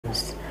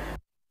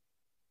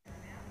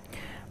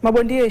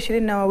Mabondia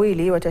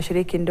 22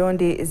 watashiriki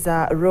ndondi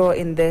za Raw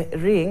in the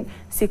Ring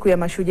siku ya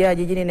Mashujaa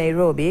jijini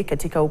Nairobi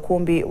katika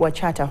ukumbi wa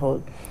Charter Hall.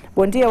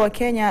 Bondia wa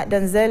Kenya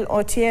Denzel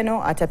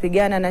Otieno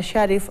atapigana na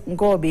Sharif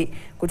Ngobi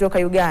kutoka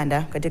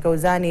Uganda katika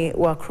uzani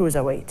wa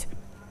cruiserweight.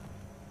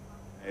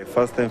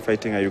 First time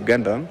fighting a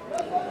Ugandan,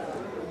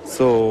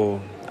 so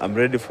I'm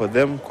ready for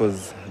them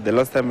because the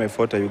last time I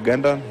fought a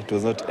Ugandan, it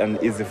was not an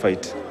easy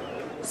fight.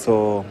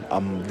 So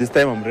this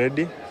time I'm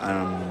ready and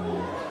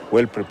I'm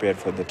well prepared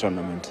for the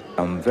tournament.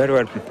 I'm very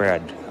well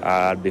prepared.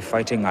 I'll be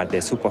fighting at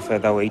the super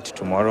featherweight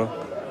tomorrow.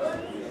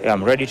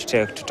 I'm ready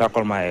to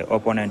tackle my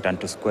opponent and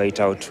to square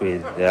it out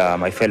with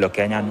my fellow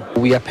Kenyan.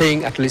 We are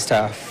paying at least,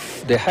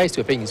 the highest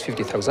we're paying is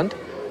 50,000,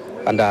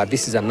 and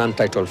this is a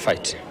non-title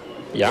fight.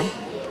 Yeah,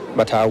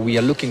 but we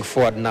are looking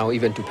forward now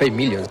even to pay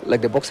millions.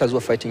 Like the boxers who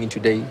are fighting in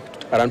today,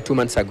 around 2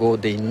 months ago,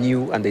 they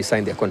knew and they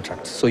signed their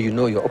contract. So you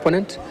know your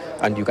opponent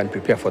and you can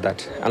prepare for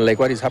that. Unlike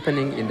what is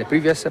happening in the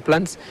previous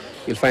plans,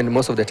 you'll find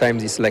most of the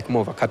times it's like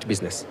more of a cut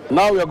business.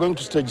 Now we are going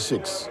to stage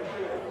 6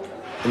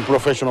 in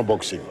professional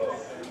boxing.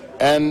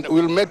 And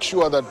we'll make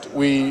sure that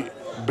we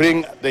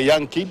bring the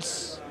young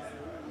kids.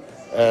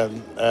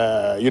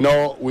 You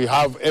know, we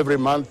have every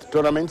month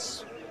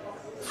tournaments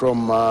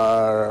from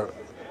 4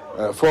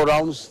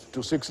 rounds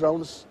to 6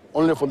 rounds,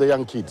 only for the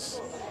young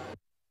kids.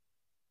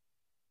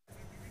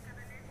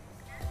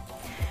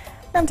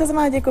 Na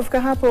mtazamaji,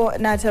 kufika hapo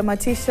na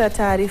tamatisha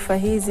taarifa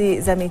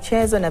hizi za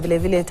michezo na vile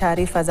vile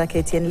taarifa za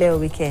KTN leo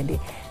wikendi.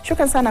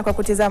 Shukrani sana kwa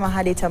kutizama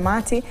hadi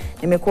tamati.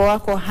 Nimekuwa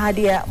wako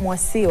Hadia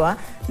Mwasiwa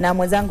na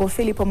mwenzangu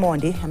Philip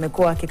Mondi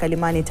amekuwa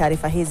akikalimani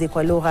taarifa hizi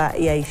kwa lugha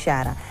ya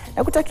ishara.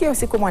 Na kutakia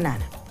usiku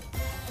mwanana.